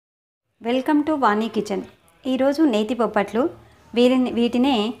Welcome to Vani kitchen. ఈరోజు నేతి బొబ్బట్లు,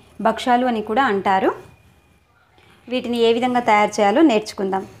 వీటినే భక్షాలు అని కూడా అంటారు. వీటిని ఏ విధంగా తయారు చేయాలో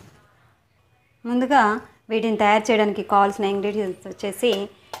నేర్చుకుందాం. ముందుగా వీటిని తయారు చేయడానికి కావాల్సిన ఇంగ్రీడియంట్స్ వచ్చేసి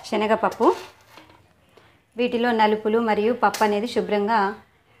శనగపప్పు. వీటిలో నలుపులు మరియు పప్పు అనేది శుభ్రంగా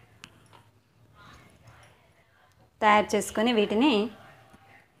తయారు చేసుకొని వీటిని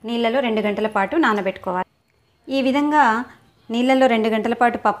నీళ్ళలో 2 గంటల పాటు నానబెట్టుకోవాలి. ఈ విధంగా నీళ్ళల్లో 2 గంటల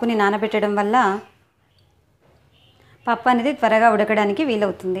పాటు పప్పుని నానబెట్టడం వల్ల పప్పు అనేది త్వరగా ఉడకడానికి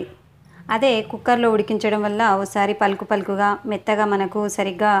వీలవుతుంది. అదే కుక్కర్లో ఉడికించడం వల్ల ఒకసారి పలుకుగా మెత్తగా మనకు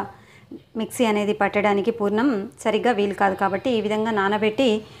సరిగ్గా మిక్సీ అనేది పట్టడానికి పూర్ణం సరిగ్గా వీలు కాదు. కాబట్టి ఈ విధంగా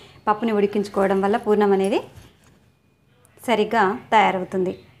నానబెట్టి పప్పుని ఉడికించుకోవడం వల్ల పూర్ణం అనేది సరిగ్గా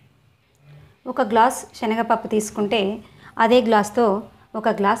తయారవుతుంది. 1 గ్లాస్ శనగపప్పు తీసుకుంటే అదే గ్లాస్తో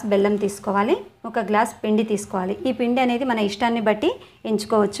 1 గ్లాస్ బెల్లం తీసుకోవాలి, 1 గ్లాస్ పిండి తీసుకోవాలి. ఈ పిండి అనేది మన ఇష్టాన్ని బట్టి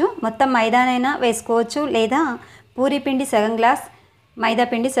ఎంచుకోవచ్చు. మొత్తం మైదానైనా వేసుకోవచ్చు, లేదా పూరి పిండి సగం గ్లాస్, మైదా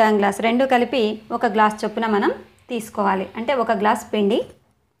పిండి సగం గ్లాస్, రెండు కలిపి 1 గ్లాస్ చొప్పున మనం తీసుకోవాలి. అంటే 1 గ్లాస్ పిండి,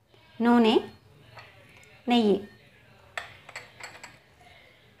 నూనె, నెయ్యి,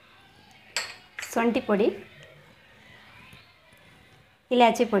 సొంటి పొడి,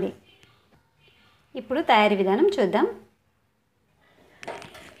 ఇలాచీ పొడి. ఇప్పుడు తయారీ విధానం చూద్దాం.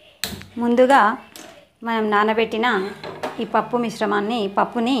 ముందుగా మనం నానబెట్టిన ఈ పప్పు మిశ్రమాన్ని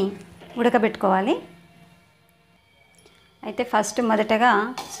పప్పుని ఉడకబెట్టుకోవాలి. అయితే మొదటగా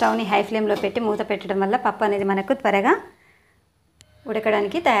స్టవ్ని హై ఫ్లేమ్లో పెట్టి మూత పెట్టడం వల్ల పప్పు అనేది మనకు త్వరగా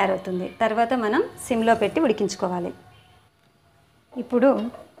ఉడకడానికి తయారవుతుంది. తర్వాత మనం సిమ్లో పెట్టి ఉడికించుకోవాలి. ఇప్పుడు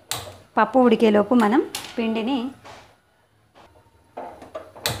పప్పు ఉడికేలోపు మనం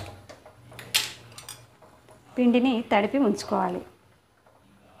పిండిని తడిపి ఉంచుకోవాలి.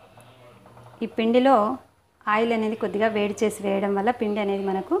 ఈ పిండిలో ఆయిల్ అనేది కొద్దిగా వేడి చేసి వేయడం వల్ల పిండి అనేది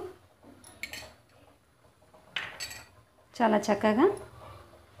మనకు చాలా చక్కగా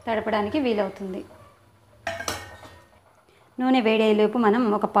తడపడానికి వీలవుతుంది. నూనె వేడయ్యేలోపు మనం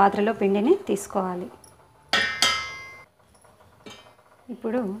ఒక పాత్రలో పిండిని తీసుకోవాలి.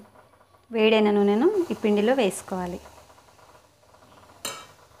 ఇప్పుడు వేడైన నూనెను ఈ పిండిలో వేసుకోవాలి.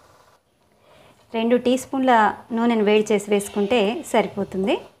 2 టీ స్పూన్ల నూనెను వేడి చేసి వేసుకుంటే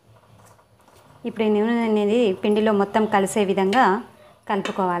సరిపోతుంది. ఇప్పుడు ఈ నూనె అనేది పిండిలో మొత్తం కలిసే విధంగా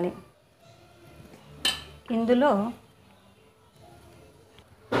కలుపుకోవాలి. ఇందులో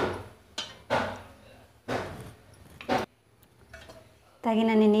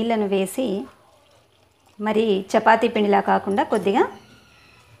తగినన్ని నీళ్ళను వేసి, మరి చపాతీ పిండిలా కాకుండా కొద్దిగా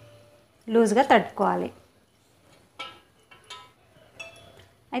లూజ్గా తడుపుకోవాలి.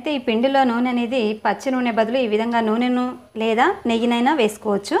 అయితే ఈ పిండిలో నూనె అనేది పచ్చి నూనె బదులు ఈ విధంగా నూనెను లేదా నెయ్యినైనా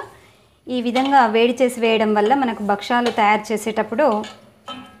వేసుకోవచ్చు. ఈ విధంగా వేడి చేసి వేయడం వల్ల మనకు భక్షాలు తయారు చేసేటప్పుడు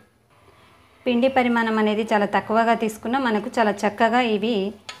పిండి పరిమాణం అనేది చాలా తక్కువగా తీసుకున్నా మనకు చాలా చక్కగా ఇవి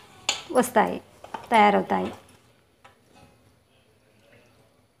తయారవుతాయి.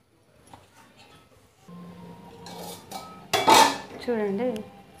 చూడండి,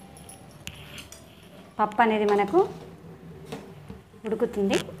 పప్పు అనేది మనకు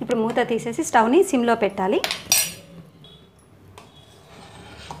ఉడుకుతుంది. ఇప్పుడు మూత తీసేసి స్టవ్ని సిమ్లో పెట్టాలి.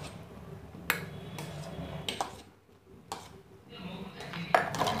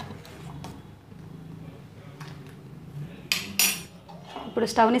 ఇప్పుడు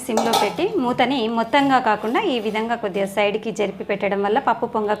స్టవ్ని సిమ్లో పెట్టి మూతని మొత్తంగా కాకుండా ఈ విధంగా కొద్దిగా సైడ్కి జరిపి పెట్టడం వల్ల పప్పు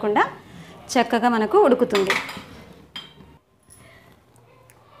పొంగకుండా చక్కగా మనకు ఉడుకుతుంది.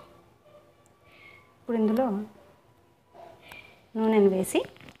 ఇప్పుడు ఇందులో నూనెను వేసి,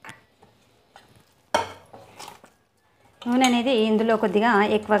 నూనె అనేది ఇందులో కొద్దిగా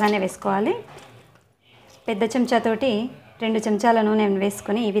ఎక్కువగానే వేసుకోవాలి. పెద్ద చెంచాతోటి 2 చెంచాల నూనెను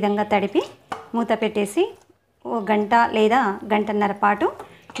వేసుకొని ఈ విధంగా తడిపి మూత పెట్టేసి 1 గంట లేదా గంటన్నర పాటు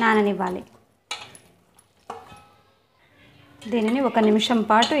నాననివ్వాలి. దీనిని 1 నిమిషం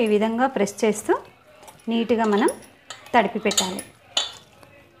పాటు ఈ విధంగా ప్రెస్ చేస్తూ నీట్గా మనం తడిపి పెట్టాలి.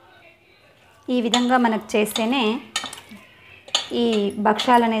 ఈ విధంగా మనకు చేస్తేనే ఈ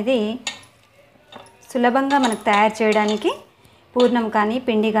భక్షాలు అనేది సులభంగా మనకు తయారు చేయడానికి పూర్ణం కానీ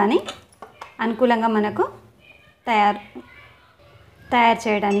పిండి కానీ అనుకూలంగా మనకు తయారు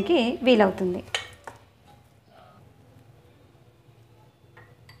చేయడానికి వీలవుతుంది.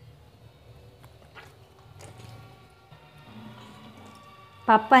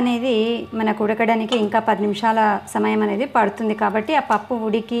 పప్పు అనేది మనకు ఉడకడానికి ఇంకా 10 నిమిషాల సమయం అనేది పడుతుంది. కాబట్టి ఆ పప్పు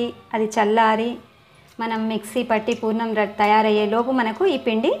ఉడికి అది చల్లారి మనం మిక్సీ పట్టి పూర్ణం తయారయ్యే లోపు మనకు ఈ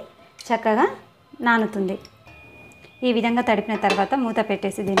పిండి చక్కగా నానుతుంది. ఈ విధంగా తడిపిన తర్వాత మూత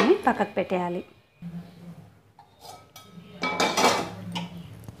పెట్టేసి దీన్ని పక్కకు పెట్టేయాలి.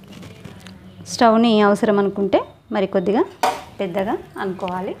 స్టవ్ని అవసరం అనుకుంటే మరి కొద్దిగా పెద్దగా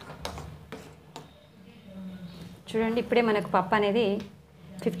అనుకోవాలి. చూడండి, ఇప్పుడే మనకు పప్పు అనేది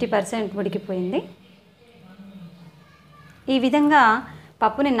 50% ఉడికిపోయింది. ఈ విధంగా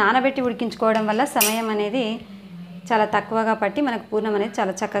పప్పుని నానబెట్టి ఉడికించుకోవడం వల్ల సమయం అనేది చాలా తక్కువగా పట్టి మనకు పూర్ణం అనేది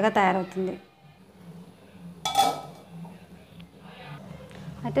చాలా చక్కగా తయారవుతుంది.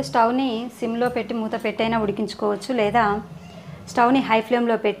 అయితే స్టవ్ని సిమ్లో పెట్టి మూత పెట్టైనా ఉడికించుకోవచ్చు, లేదా స్టవ్ని హై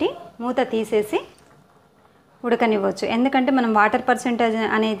ఫ్లేమ్లో పెట్టి మూత తీసేసి ఉడకనివ్వచ్చు. ఎందుకంటే మనం వాటర్ పర్సెంటేజ్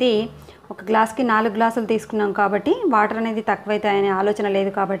అనేది ఒక గ్లాస్కి 4 గ్లాసులు తీసుకున్నాం కాబట్టి వాటర్ అనేది తక్కువైతాయనే ఆలోచన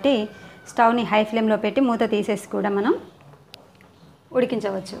లేదు కాబట్టి స్టవ్ని హై ఫ్లేమ్లో పెట్టి మూత తీసేసి కూడా మనం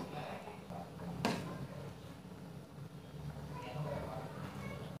ఉడికించవచ్చు.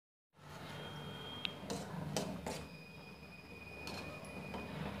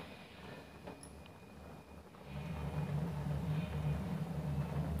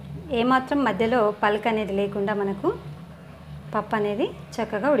 ఏమాత్రం మధ్యలో పలక అనేది లేకుండా మనకు పప్పు అనేది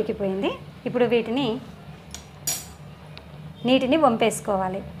చక్కగా ఉడికిపోయింది. ఇప్పుడు నీటిని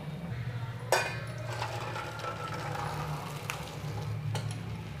వంపేసుకోవాలి.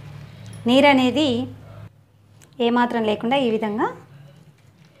 నీరు అనేది ఏమాత్రం లేకుండా ఈ విధంగా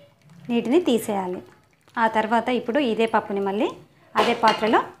నీటిని తీసేయాలి. ఆ తర్వాత ఇప్పుడు ఇదే పప్పుని మళ్ళీ అదే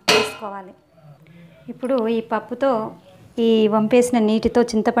పాత్రలో వేసుకోవాలి. ఇప్పుడు ఈ పప్పుతో ఈ వంపేసిన నీటితో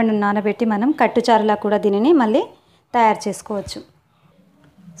చింతపండు నానబెట్టి మనం కట్టుచారులా కూడా దీనిని మళ్ళీ తయారు చేసుకోవచ్చు.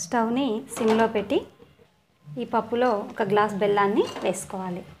 స్టవ్ని సిమ్లో పెట్టి ఈ పప్పులో ఒక గ్లాస్ బెల్లాన్ని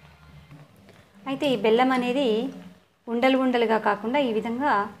వేసుకోవాలి. అయితే ఈ బెల్లం అనేది ఉండలుగా కాకుండా ఈ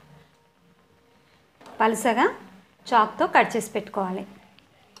విధంగా పలుసగా చాక్తో కట్ చేసి పెట్టుకోవాలి.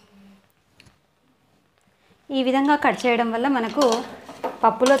 ఈ విధంగా కట్ చేయడం వల్ల మనకు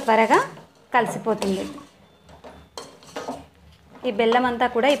పప్పులో త్వరగా కలిసిపోతుంది. ఈ బెల్లం అంతా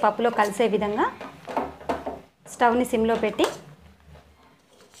కూడా ఈ పప్పులో కలిసే విధంగా స్టవ్ని సిమ్లో పెట్టి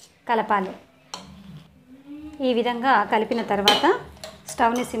కలపాలి. ఈ విధంగా కలిపిన తర్వాత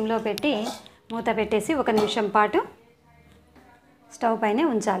స్టవ్ని సిమ్లో పెట్టి మూత పెట్టేసి 1 నిమిషం పాటు స్టవ్ పైనే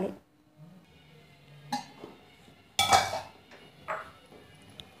ఉంచాలి.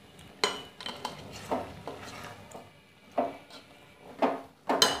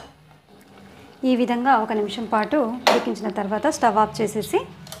 ఈ విధంగా 1 నిమిషం పాటు ఉడికించిన తర్వాత స్టవ్ ఆఫ్ చేసేసి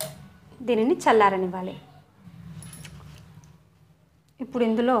దీనిని చల్లారనివ్వాలి. ఇప్పుడు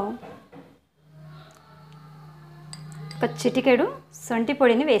ఇందులో ఒక చిటికెడు సొంటి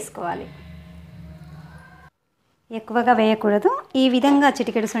పొడిని వేసుకోవాలి. ఎక్కువగా వేయకూడదు. ఈ విధంగా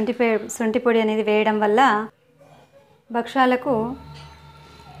చిటికెడు సొంటి పొడి అనేది వేయడం వల్ల భక్షాలకు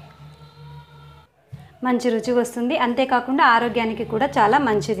మంచి రుచి వస్తుంది. అంతేకాకుండా ఆరోగ్యానికి కూడా చాలా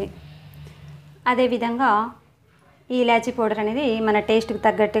మంచిది. అదేవిధంగా ఈ ఇలాచీ పౌడర్ అనేది మన టేస్ట్కి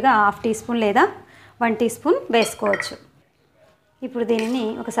తగ్గట్టుగా 1/2 టీ స్పూన్ లేదా 1 టీ స్పూన్ వేసుకోవచ్చు. ఇప్పుడు దీనిని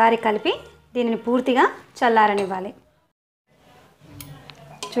ఒకసారి కలిపి దీనిని పూర్తిగా చల్లారనివ్వాలి.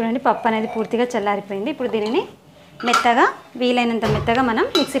 చూడండి, పప్పు అనేది పూర్తిగా చల్లారిపోయింది. ఇప్పుడు దీనిని మెత్తగా, వీలైనంత మెత్తగా మనం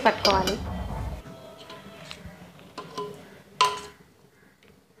మిక్సీ పట్టుకోవాలి.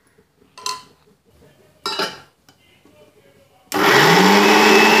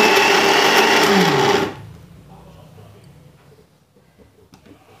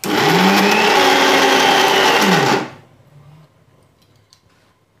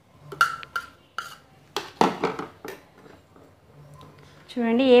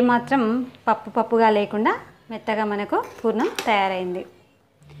 చూడండి, ఏమాత్రం పప్పుగా లేకుండా మెత్తగా మనకు పూర్ణం తయారైంది.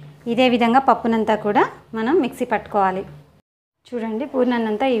 ఇదే విధంగా పప్పునంతా కూడా మనం మిక్సీ పట్టుకోవాలి. చూడండి,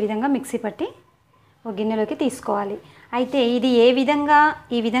 పూర్ణాన్నంతా ఈ విధంగా మిక్సీ పట్టి ఒక గిన్నెలోకి తీసుకోవాలి. అయితే ఇది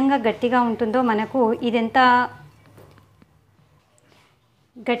ఈ విధంగా గట్టిగా ఉంటుందో మనకు ఇదెంత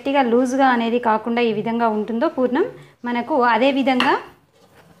గట్టిగా లూజ్గా అనేది కాకుండా ఈ విధంగా ఉంటుందో పూర్ణం మనకు, అదే విధంగా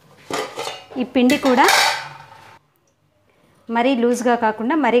ఈ పిండి కూడా మరీ లూజ్గా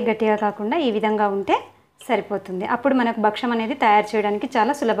కాకుండా మరీ గట్టిగా కాకుండా ఈ విధంగా ఉంటే సరిపోతుంది. అప్పుడు మనకు భక్షం అనేది తయారు చేయడానికి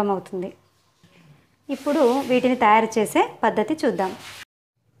చాలా సులభం అవుతుంది. ఇప్పుడు వీటిని తయారు చేసే పద్ధతి చూద్దాం.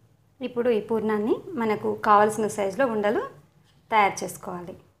 ఇప్పుడు ఈ పూర్ణాన్ని మనకు కావాల్సిన సైజులో ఉండలు తయారు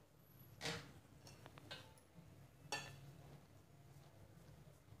చేసుకోవాలి.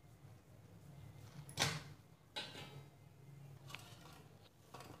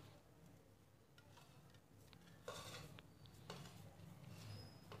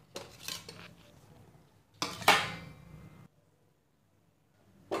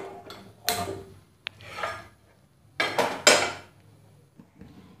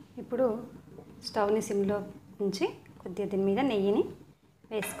 ఇప్పుడు స్టవ్ని సిమ్లో ఉంచి కొద్దిగా దీని మీద నెయ్యిని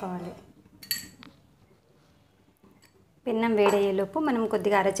వేసుకోవాలి. పెన్నం వేడయ్యేలోపు మనం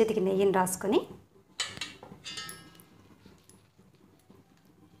కొద్దిగా అరచేతికి నెయ్యిని రాసుకొని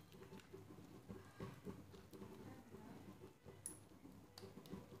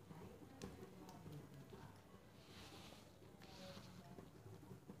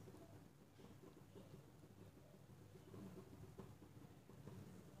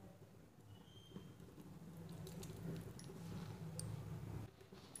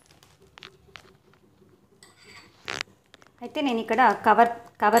అయితే నేను ఇక్కడ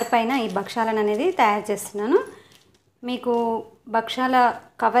కవర్ పైన ఈ భక్షాలను అనేది తయారు చేస్తున్నాను. మీకు భక్షాల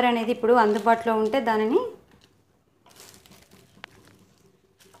కవర్ అనేది ఇప్పుడు అందుబాటులో ఉంటే దానిని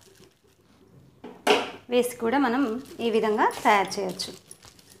వేసి కూడా మనం ఈ విధంగా తయారు చేయొచ్చు.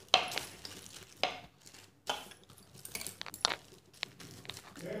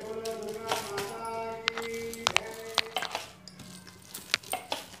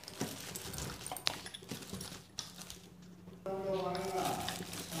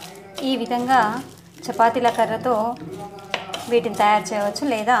 ఈ విధంగా చపాతీల కర్రతో వీటిని తయారు చేయవచ్చు,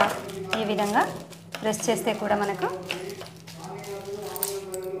 లేదా ఈ విధంగా ప్రెస్ చేస్తే కూడా మనకు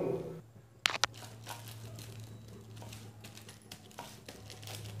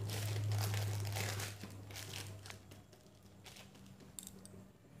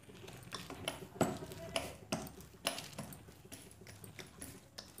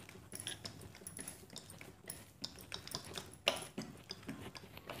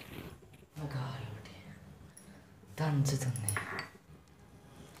దంచుతుంది.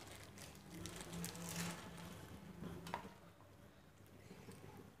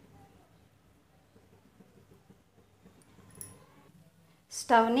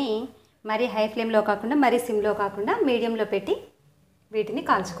 స్టవ్ని మరీ హై ఫ్లేమ్లో కాకుండా మరీ సిమ్లో కాకుండా మీడియంలో పెట్టి వీటిని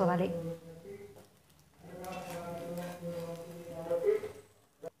కాల్చుకోవాలి.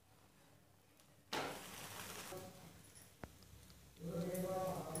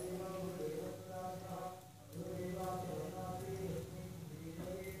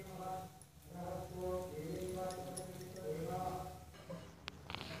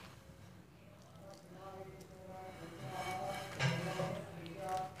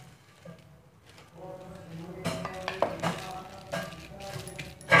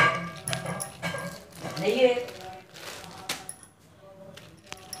 నెయ్యి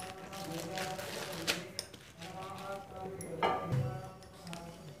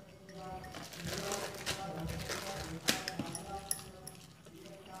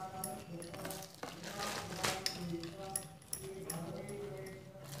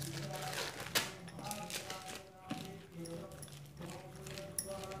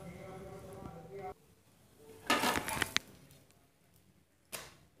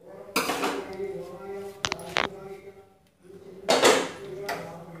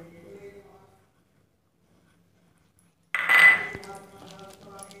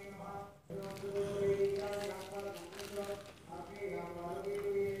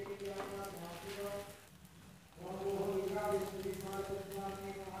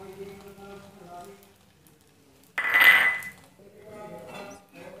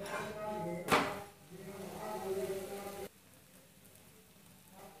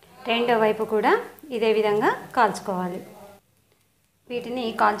రెండో వైపు కూడా ఇదే విధంగా కాల్చుకోవాలి. వీటిని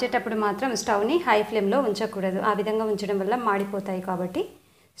కాల్చేటప్పుడు మాత్రం స్టవ్ని హై ఫ్లేమ్లో ఉంచకూడదు. ఆ విధంగా ఉంచడం వల్ల మాడిపోతాయి. కాబట్టి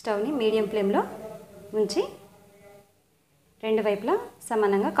స్టవ్ని మీడియం ఫ్లేమ్లో ఉంచి రెండు వైపులా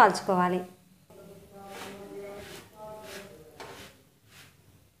సమానంగా కాల్చుకోవాలి.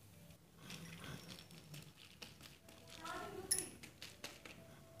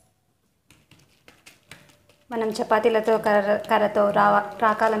 మనం చపాతీలతో కర్రతో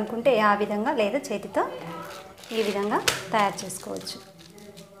రాకాలనుకుంటే ఆ విధంగా, లేదా చేతితో ఈ విధంగా తయారు చేసుకోవచ్చు.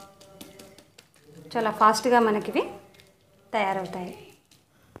 చాలా ఫాస్ట్గా మనకివి తయారవుతాయి.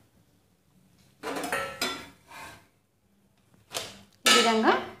 ఈ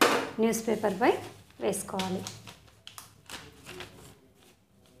విధంగా న్యూస్ పేపర్పై వేసుకోవాలి.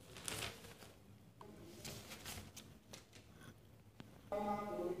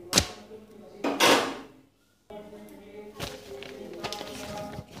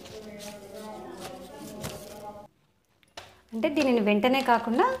 అంటే దీనిని వెంటనే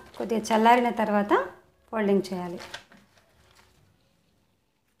కాకుండా కొద్దిగా చల్లారిన తర్వాత ఫోల్డింగ్ చేయాలి.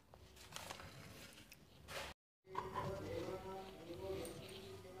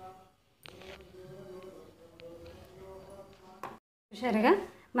 చూశారుగా,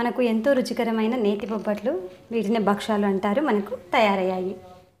 మనకు ఎంతో రుచికరమైన నేతి బొబ్బట్లు, వీటిని భక్షాలు అంటారు, మనకు తయారయ్యాయి.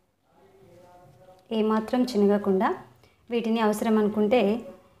 ఏమాత్రం చినగకుండా వీటిని అవసరం అనుకుంటే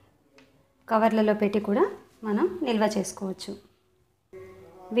కవర్లలో పెట్టి కూడా మనం నిల్వ చేసుకోవచ్చు.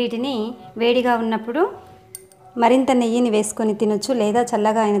 వీటిని వేడిగా ఉన్నప్పుడు మరింత నెయ్యిని వేసుకొని తినొచ్చు, లేదా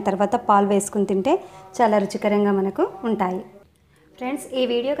చల్లగా అయిన తర్వాత పాలు వేసుకొని తింటే చాలా రుచికరంగా మనకు ఉంటాయి. ఫ్రెండ్స్, ఈ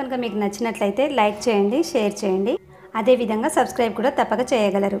వీడియో కనుక మీకు నచ్చినట్లయితే లైక్ చేయండి, షేర్ చేయండి. అదేవిధంగా సబ్స్క్రైబ్ కూడా తప్పక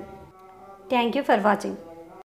చేయగలరు. Thank you for watching.